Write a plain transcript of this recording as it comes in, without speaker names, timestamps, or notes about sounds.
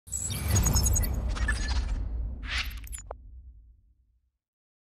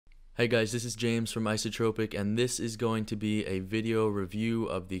Hey guys, this is James from Isotropic, and this is going to be a video review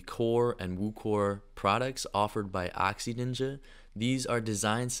of the Core and WooCore products offered by OxyNinja. These are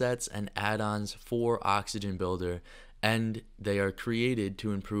design sets and add-ons for Oxygen Builder, and they are created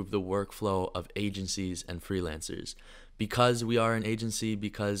to improve the workflow of agencies and freelancers. Because we are an agency,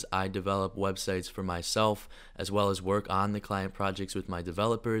 because I develop websites for myself as well as work on the client projects with my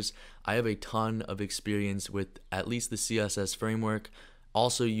developers, I have a ton of experience with at least the CSS framework,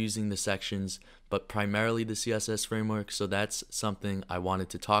 also using the sections, but primarily the CSS framework. So that's something I wanted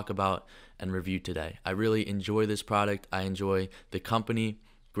to talk about and review today. I really enjoy this product. I enjoy the company,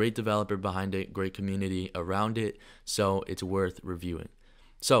 great developer behind it, great community around it. So it's worth reviewing.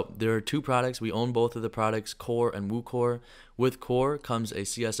 So there are two products. We own both of the products, Core and WooCore. With Core comes a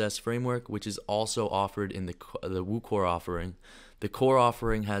CSS framework, which is also offered in the WooCore offering. The Core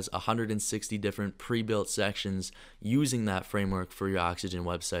offering has 160 different pre-built sections using that framework for your Oxygen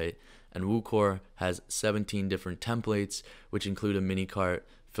website, and WooCore has 17 different templates, which include a mini cart,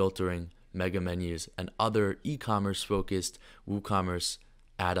 filtering, mega menus, and other e-commerce focused WooCommerce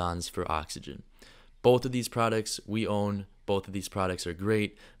add-ons for Oxygen. Both of these products we own. Both of these products are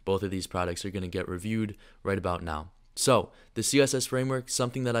great. Both of these products are going to get reviewed right about now. So the CSS framework,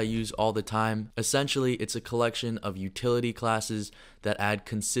 something that I use all the time. Essentially, it's a collection of utility classes that add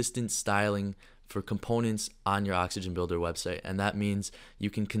consistent styling for components on your Oxygen Builder website. And that means you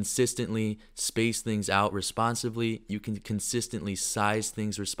can consistently space things out responsively. You can consistently size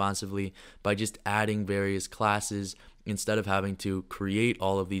things responsively by just adding various classes instead of having to create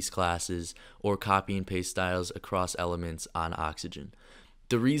all of these classes or copy and paste styles across elements on Oxygen.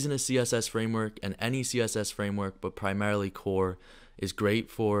 The reason a CSS framework, and any CSS framework, but primarily Core, is great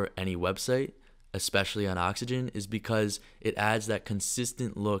for any website, especially on Oxygen, is because it adds that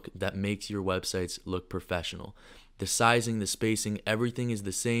consistent look that makes your websites look professional. The sizing, the spacing, everything is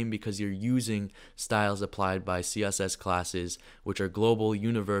the same because you're using styles applied by CSS classes, which are global,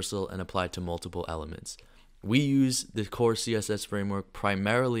 universal, and applied to multiple elements. We use the Core CSS framework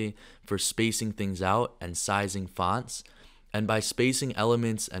primarily for spacing things out and sizing fonts. And by spacing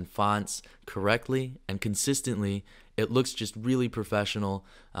elements and fonts correctly and consistently, it looks just really professional,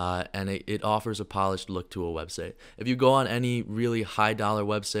 and it offers a polished look to a website. If you go on any really high dollar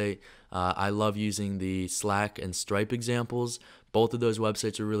website, I love using the Slack and Stripe examples. Both of those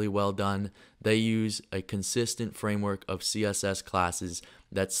websites are really well done. They use a consistent framework of CSS classes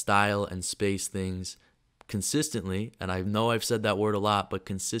that style and space things consistently, and I know I've said that word a lot, but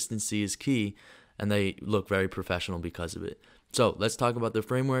consistency is key, and they look very professional because of it. So let's talk about the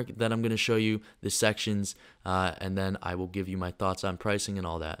framework. Then I'm going to show you the sections, and then I will give you my thoughts on pricing and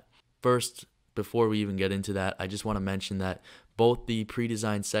all that. First, before we even get into that, I just want to mention that both the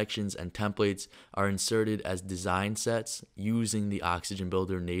pre-designed sections and templates are inserted as design sets using the Oxygen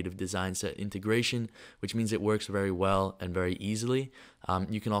Builder native design set integration, which means it works very well and very easily.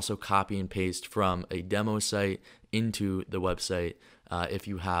 You can also copy and paste from a demo site into the website if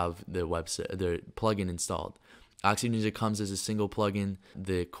you have the plugin installed. OxyNinja comes as a single plugin.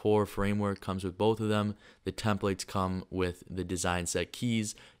 The Core framework comes with both of them. The templates come with the design set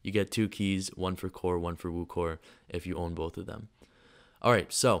keys. You get two keys, one for Core, one for WooCore, if you own both of them. All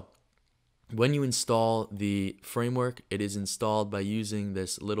right, so when you install the framework, it is installed by using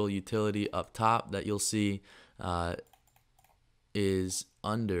this little utility up top that you'll see is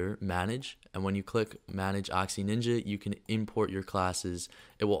under Manage, and when you click Manage OxyNinja, you can import your classes.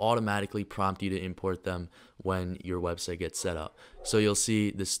 It will automatically prompt you to import them when your website gets set up. So you'll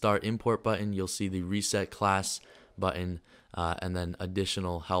see the Start Import button, you'll see the Reset Class button, and then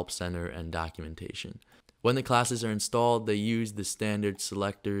additional Help Center and documentation. When the classes are installed, they use the standard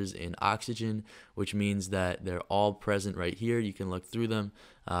selectors in Oxygen, which means that they're all present right here. You can look through them.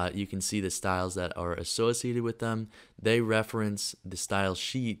 You can see the styles that are associated with them. They reference the style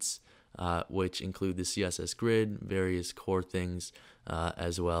sheets, which include the CSS Grid, various Core things,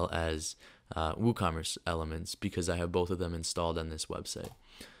 as well as WooCommerce elements, because I have both of them installed on this website.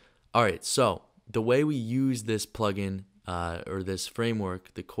 All right, so the way we use this plugin or this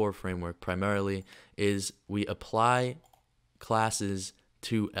framework, the Core framework primarily, is we apply classes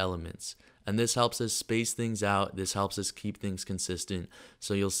to elements. And this helps us space things out. This helps us keep things consistent.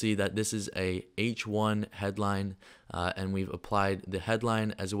 So you'll see that this is a H1 headline, and we've applied the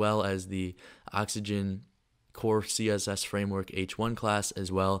headline as well as the Oxygen Core CSS Framework H1 class,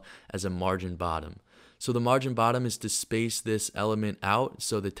 as well as a margin bottom. So the margin bottom is to space this element out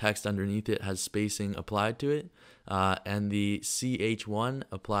so the text underneath it has spacing applied to it. And the CH1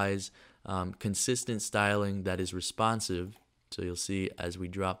 applies consistent styling that is responsive. So you'll see as we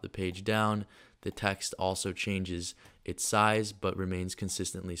drop the page down, the text also changes its size but remains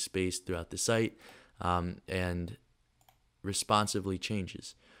consistently spaced throughout the site, and responsively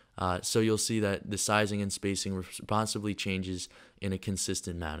changes. So you'll see that the sizing and spacing responsively changes in a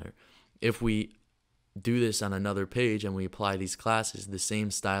consistent manner. If we do this on another page and we apply these classes, the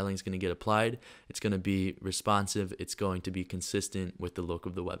same styling is going to get applied. It's going to be responsive. It's going to be consistent with the look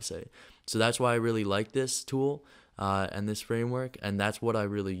of the website. So that's why I really like this tool and this framework, and that's what I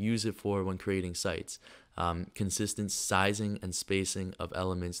really use it for when creating sites. Consistent sizing and spacing of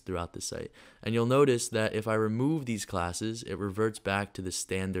elements throughout the site. And you'll notice that if I remove these classes, it reverts back to the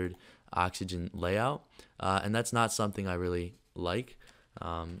standard Oxygen layout, and that's not something I really like.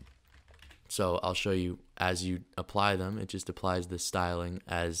 So I'll show you as you apply them. It just applies the styling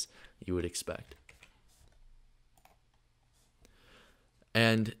as you would expect.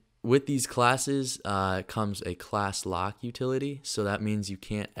 And with these classes comes a class lock utility. So that means you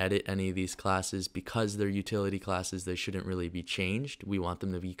can't edit any of these classes because they're utility classes. They shouldn't really be changed. We want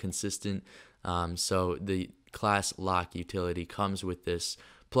them to be consistent. So the class lock utility comes with this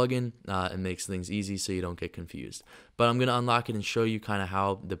plugin and makes things easy so you don't get confused. But I'm going to unlock it and show you kind of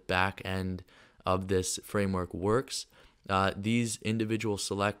how the back end of this framework works. These individual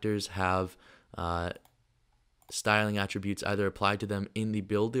selectors have styling attributes either applied to them in the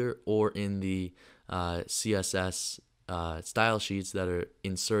builder or in the CSS style sheets that are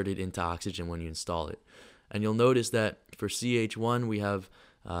inserted into Oxygen when you install it. And you'll notice that for CH1 we have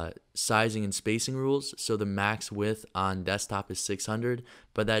sizing and spacing rules. So the max width on desktop is 600,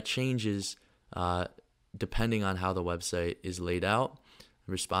 but that changes depending on how the website is laid out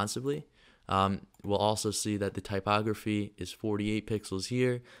responsively. We'll also see that the typography is 48 pixels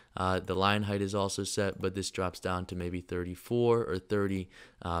here. The line height is also set, but this drops down to maybe 34 or 30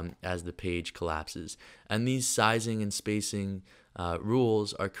 as the page collapses. And these sizing and spacing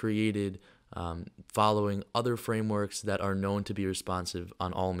rules are created following other frameworks that are known to be responsive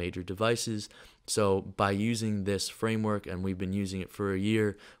on all major devices. So by using this framework, and we've been using it for a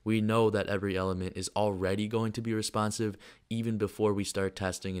year, we know that every element is already going to be responsive even before we start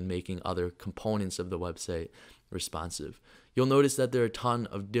testing and making other components of the website responsive. You'll notice that there are a ton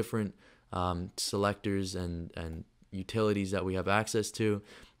of different selectors and utilities that we have access to.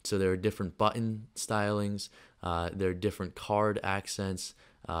 So there are different button stylings, there are different card accents,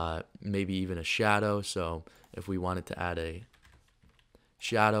 maybe even a shadow. So if we wanted to add a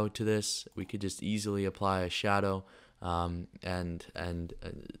shadow to this, we could just easily apply a shadow. And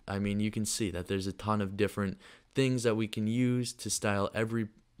I mean, you can see that there's a ton of different things that we can use to style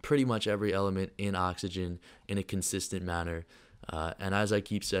pretty much every element in Oxygen in a consistent manner. And as I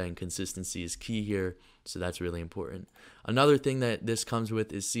keep saying, consistency is key here, so that's really important. Another thing that this comes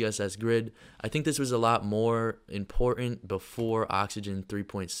with is CSS Grid. I think this was a lot more important before Oxygen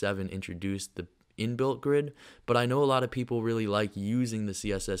 3.7 introduced the inbuilt grid, but I know a lot of people really like using the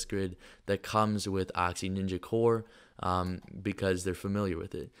CSS Grid that comes with OxyNinja Core because they're familiar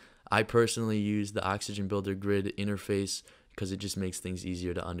with it. I personally use the Oxygen Builder Grid interface because it just makes things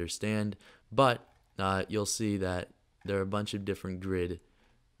easier to understand, but you'll see that there are a bunch of different grid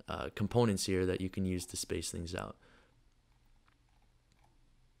components here that you can use to space things out.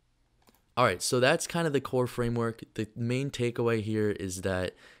 Alright, so that's kind of the core framework. The main takeaway here is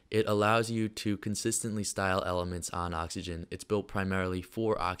that it allows you to consistently style elements on Oxygen. It's built primarily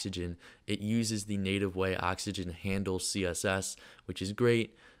for Oxygen. It uses the native way Oxygen handles CSS, which is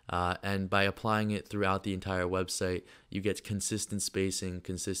great. And by applying it throughout the entire website, you get consistent spacing,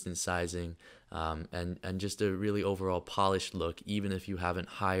 consistent sizing, and just a really overall polished look, even if you haven't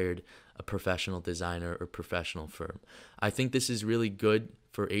hired a professional designer or professional firm. I think this is really good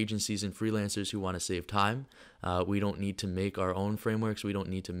for agencies and freelancers who want to save time. We don't need to make our own frameworks. We don't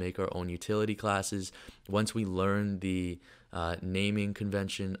need to make our own utility classes. Once we learn the naming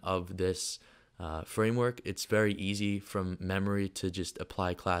convention of this framework, it's very easy from memory to just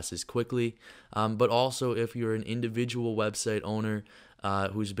apply classes quickly. But also, if you're an individual website owner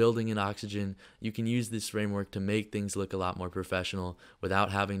who's building in Oxygen, you can use this framework to make things look a lot more professional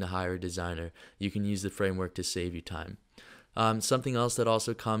without having to hire a designer. You can use the framework to save you time. Something else that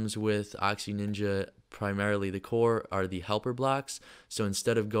also comes with OxyNinja, primarily the core, are the helper blocks. So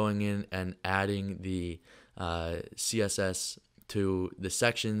instead of going in and adding the CSS to the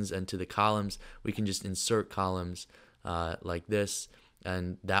sections and to the columns, we can just insert columns like this,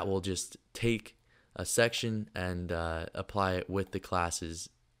 and that will just take a section and apply it with the classes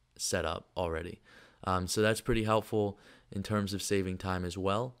set up already. So that's pretty helpful in terms of saving time as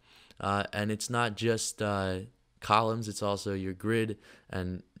well. And it's not just columns, it's also your grid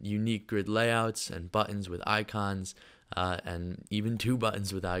and unique grid layouts and buttons with icons. and even 2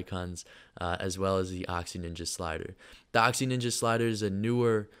 buttons with icons, as well as the OxyNinja slider. The OxyNinja slider is a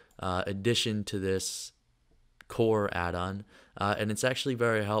newer addition to this core add-on, and it's actually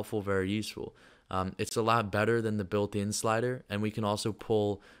very helpful, very useful. It's a lot better than the built-in slider, and we can also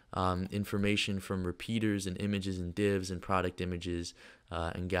pull information from repeaters and images and divs and product images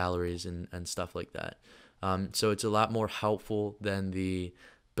and galleries and stuff like that. So it's a lot more helpful than the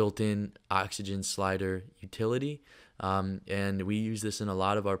built-in Oxygen slider utility, and we use this in a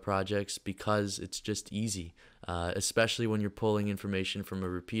lot of our projects because it's just easy, especially when you're pulling information from a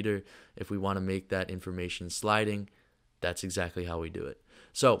repeater. If we want to make that information sliding, that's exactly how we do it.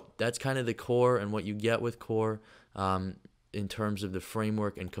 So that's kind of the core and what you get with core in terms of the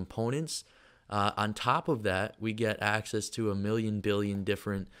framework and components. On top of that, we get access to a million billion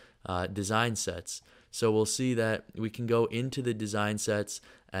different design sets. So we'll see that we can go into the design sets,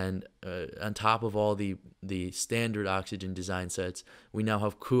 and on top of all the standard Oxygen design sets, we now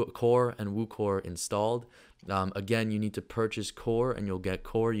have Core and WooCore installed. Again, you need to purchase Core and you'll get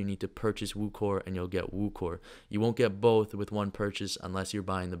Core. You need to purchase WooCore and you'll get WooCore. You won't get both with one purchase unless you're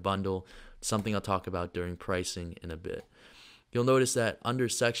buying the bundle, something I'll talk about during pricing in a bit. You'll notice that under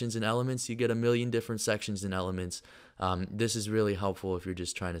sections and elements, you get a million different sections and elements. This is really helpful if you're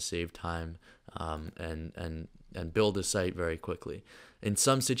just trying to save time and build a site very quickly. In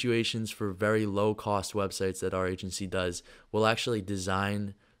some situations, for very low cost websites that our agency does, we'll actually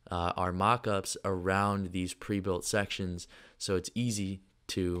design our mockups around these pre-built sections, so it's easy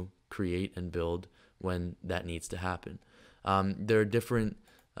to create and build when that needs to happen. There are different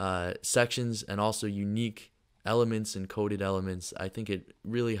sections and also unique elements and coded elements. I think it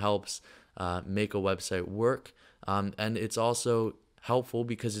really helps make a website work, and it's also helpful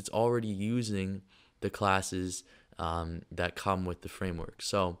because it's already using the classes that come with the framework.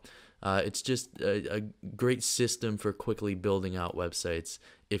 So it's just a great system for quickly building out websites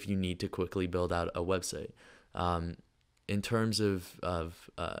if you need to quickly build out a website. In terms of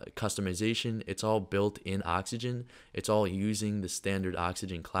customization, it's all built in Oxygen. It's all using the standard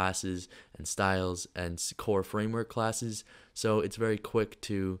Oxygen classes and styles and core framework classes. So it's very quick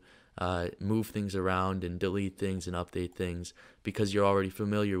to move things around and delete things and update things because you're already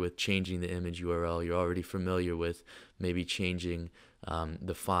familiar with changing the image URL. You're already familiar with maybe changing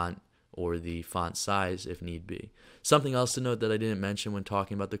the font or the font size if need be. Something else to note that I didn't mention when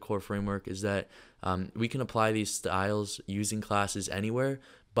talking about the core framework is that we can apply these styles using classes anywhere,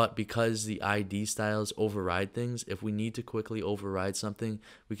 but because the ID styles override things, if we need to quickly override something,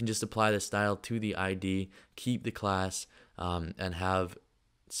 we can just apply the style to the ID, keep the class, and have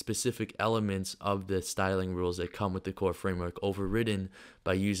specific elements of the styling rules that come with the core framework overridden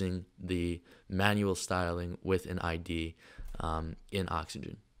by using the manual styling with an ID in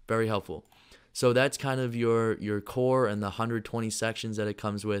Oxygen. Very helpful. So that's kind of your core and the 120 sections that it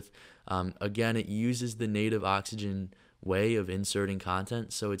comes with. Again, it uses the native Oxygen way of inserting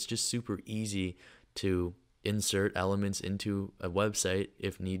content, so it's just super easy to insert elements into a website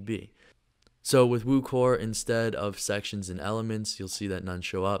if need be. So with WooCore, instead of sections and elements, you'll see that none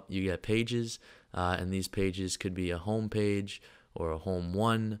show up. You get pages, and these pages could be a home page or a home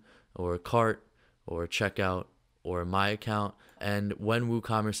one or a cart or a checkout or a My Account. And when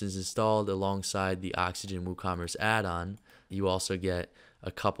WooCommerce is installed alongside the Oxygen WooCommerce add-on, you also get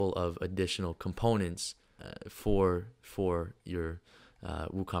a couple of additional components for your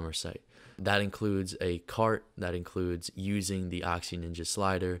WooCommerce site. That includes a cart, that includes using the OxyNinja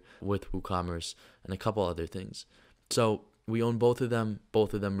slider with WooCommerce, and a couple other things. So we own both of them.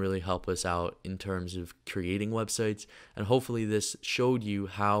 Both of them really help us out in terms of creating websites, and hopefully this showed you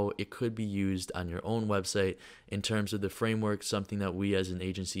how it could be used on your own website in terms of the framework, something that we as an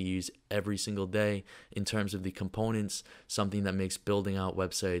agency use every single day, in terms of the components, something that makes building out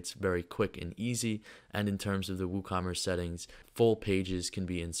websites very quick and easy, and in terms of the WooCommerce settings, full pages can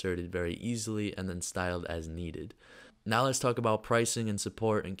be inserted very easily and then styled as needed. Now let's talk about pricing and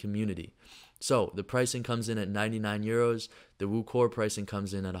support and community. So the pricing comes in at 99 euros. The WooCore pricing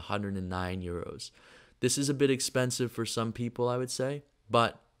comes in at 109 euros. This is a bit expensive for some people, I would say,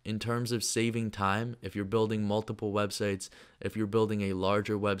 but in terms of saving time, if you're building multiple websites, if you're building a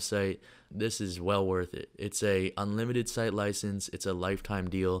larger website, this is well worth it. It's a unlimited site license. It's a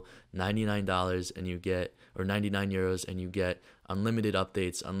lifetime deal, $99 and you get, or 99 euros, and you get unlimited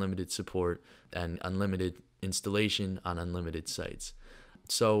updates, unlimited support, and unlimited installation on unlimited sites.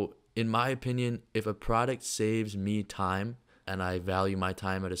 So in my opinion, if a product saves me time, and I value my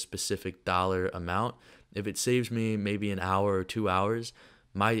time at a specific dollar amount, if it saves me maybe an hour or 2 hours,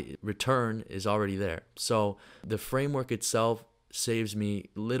 my return is already there. So the framework itself saves me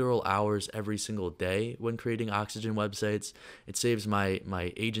literal hours every single day when creating Oxygen websites. It saves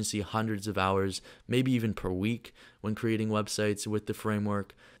my agency hundreds of hours, maybe even per week, when creating websites with the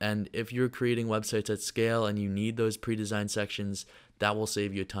framework. And if you're creating websites at scale and you need those pre-designed sections, that will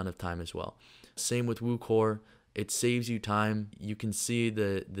save you a ton of time as well. Same with WooCore. It saves you time. You can see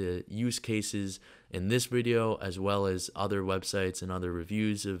the use cases in this video as well as other websites and other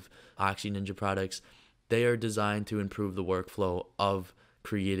reviews of OxyNinja products. They are designed to improve the workflow of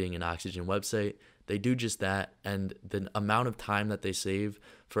creating an Oxygen website. They do just that, and the amount of time that they save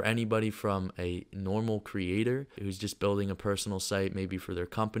for anybody from a normal creator who's just building a personal site, maybe for their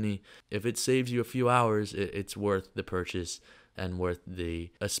company, if it saves you a few hours, it's worth the purchase and worth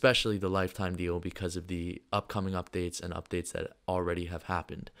especially the lifetime deal because of the upcoming updates and updates that already have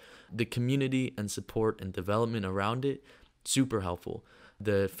happened. The community and support and development around it, super helpful.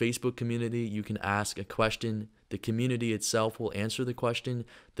 The Facebook community, you can ask a question. The community itself will answer the question.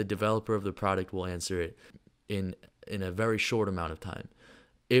 The developer of the product will answer it in a very short amount of time.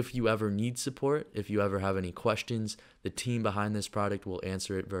 If you ever need support, if you ever have any questions, the team behind this product will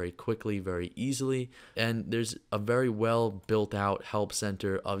answer it very quickly, very easily. And there's a very well built out help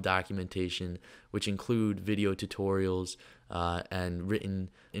center of documentation, which include video tutorials and written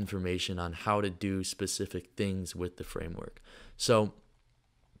information on how to do specific things with the framework. So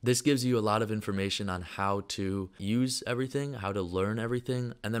this gives you a lot of information on how to use everything, how to learn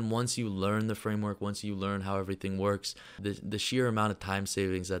everything. And then once you learn the framework, once you learn how everything works, the sheer amount of time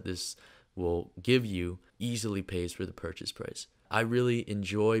savings that this will give you easily pays for the purchase price. I really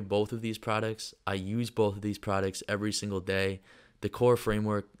enjoy both of these products. I use both of these products every single day. The core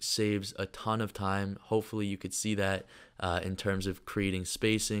framework saves a ton of time. Hopefully you could see that in terms of creating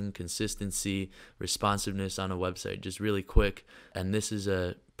spacing, consistency, responsiveness on a website, just really quick. And this is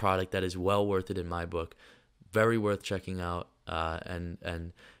a product that is well worth it in my book. Very worth checking out.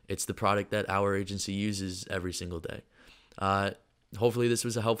 And it's the product that our agency uses every single day. Hopefully this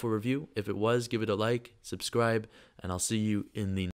was a helpful review. If it was, give it a like, subscribe, and I'll see you in the